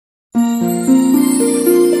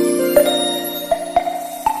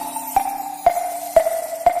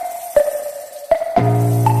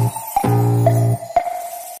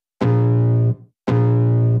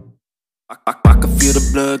I can feel the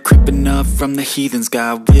blood creeping up from the heathens.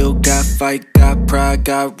 Got will, got fight, got pride,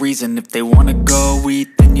 got reason. If they wanna go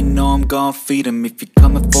eat, then you know I'm gon' feed them. If you're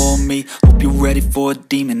coming for me, hope you're ready for a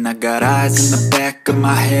demon. I got eyes in the back of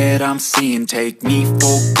my head, I'm seeing. Take me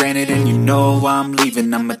for granted and you know I'm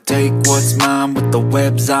leaving. I'ma take what's mine with the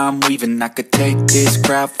webs I'm weaving. I could take this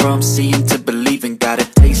crowd from seeing to believing. Got a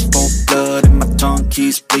taste for blood and my tongue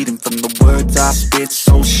keeps bleeding from the words I spit.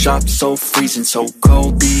 So sharp, so freezing, so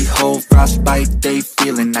cold. Behold, frostbite they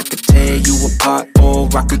feeling. I could tear you apart or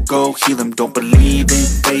I could go heal them. Don't believe in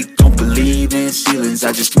fate, don't believe in ceilings.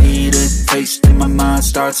 I just need a taste and my mind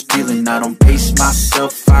starts peeling. I don't pace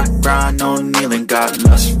myself, I grind on kneeling. Got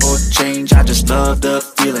lust for change, I just love the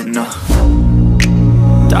feeling.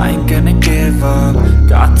 I ain't gonna give up.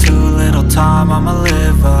 Got too little time, I'ma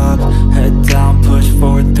live up. Head down, push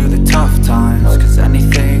forward through the tough times. Cause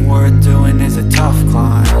anything worth doing is a tough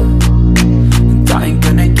climb. And I ain't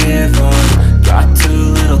gonna give up. Got too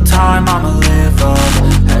little time, I'ma live up.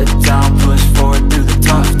 Head down, push forward through the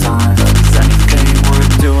tough times. Cause anything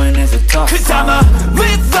worth doing is a tough climb. Cause I'ma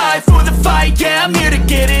live life for the fight, yeah, I'm here to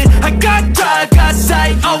get it. I got drive, got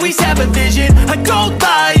sight, always have a vision. I don't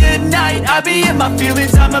lie at night, I be in my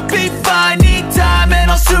feelings. I'ma be fine, need time and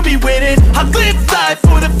I'll soon be winning. I live life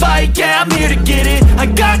for the fight, yeah, I'm here to get it. I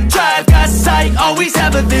got drive, got sight, always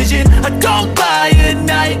have a vision. I don't lie at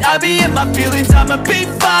night, I be in my feelings. I'ma be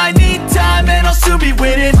fine, need time and I'll soon be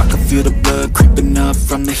winning. I can feel the blood creeping up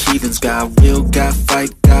from the heathens. Got will, got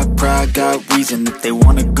fight, got pride, got reason. If they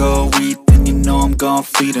wanna go eat, then you know I'm gon'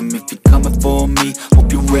 feed them. If you're coming for me,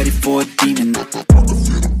 hope you're ready for a demon. I can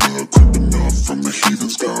feel the blood creeping up from the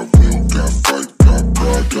heathens. Got will, got fight, got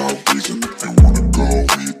pride, got reason. If they wanna go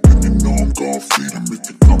eat, then you know I'm gon' feed them. If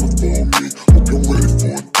you're coming for me, hope you're ready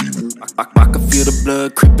for a demon. I can feel the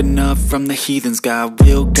blood creeping up from the heathens. Got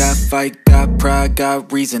will, got fight, got pride,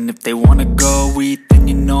 got reason. If they wanna go eat, then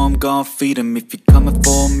you know I'm gon' feed them. If you're coming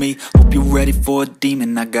for me, hope you're ready for a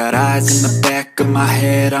demon. I got eyes in the back of my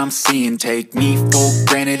head, I'm seeing. Take me for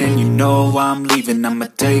granted and you know I'm leaving. I'ma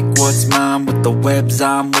take what's mine with the webs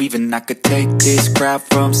I'm weaving. I could take this crowd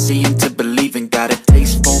from seeing to believing. Got a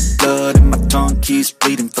taste for blood and my tongue keeps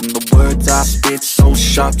bleeding from the words I spit. So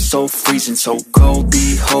sharp, so freezing, so cold.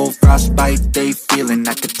 Behold, frostbite they feeling.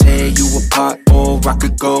 I could tear you apart or I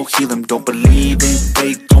could go heal them. Don't believe in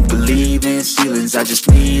fate, don't believe in ceilings. I just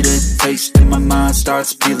need a taste and my mind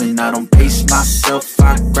starts peeling. I don't pace myself,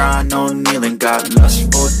 I grind on kneeling. Got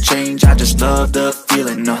lust for change, I just love the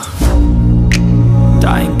feeling.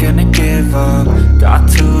 I ain't gonna give up. Got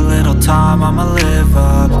too little time, I'ma live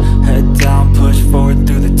up. Head down, push forward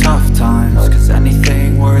through the tough times. Cause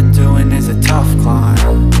anything worth doing is a tough climb.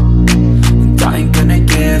 And I ain't gonna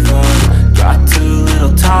give up. Got too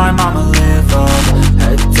little time, I'ma live up.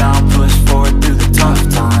 Head down, push forward through the tough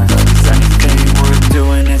times. Cause anything worth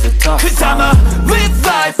doing is a tough climb. Cause I'ma live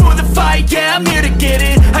life for the fight, yeah, I'm here to get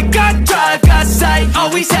it. I got drive, got sight,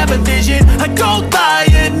 always have a vision. I don't lie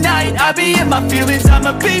at night, I be in my feelings.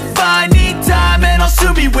 I'ma be fine, need time and I'll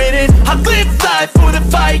soon be winning. I live life for the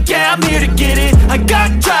fight, yeah, I'm here to get it. I got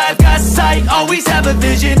drive, got sight, always have a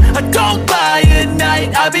vision. I don't lie at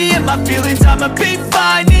night, I be in my feelings. I'ma be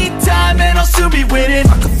fine, need time and I'll soon be winning.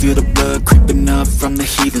 I can feel the blood creeping up from the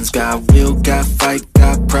heathens. Got will, got fight,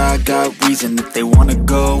 got pride, got reason. If they wanna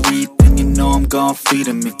go eat, then you know I'm gon' feed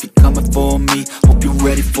them. If you're coming for me, hope you're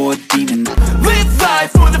ready for a demon. Live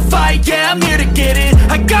life for the fight, yeah, I'm here to get it.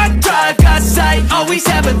 I got drive, got sight, always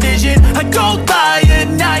have a vision. I don't lie at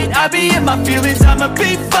night, I be in my feelings. I'ma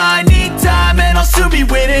be fine, need time and I'll soon be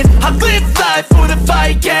winning. I live life for the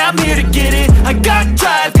fight, yeah, I'm here to get it. I got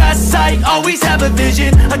drive, got sight, always have a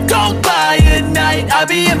vision. I don't lie at night, I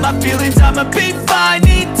be in my feelings. I'ma be fine,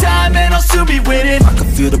 need time and I'll soon be winning. I can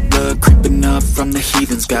feel the blood creeping up from the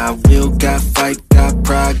heathens. Got will, got fight, got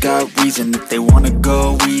pride, got reason. If they wanna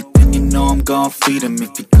go eat, then you know I'm gon' feed them.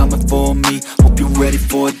 If you're coming for me, hope you're ready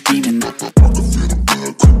for a demon. I can feel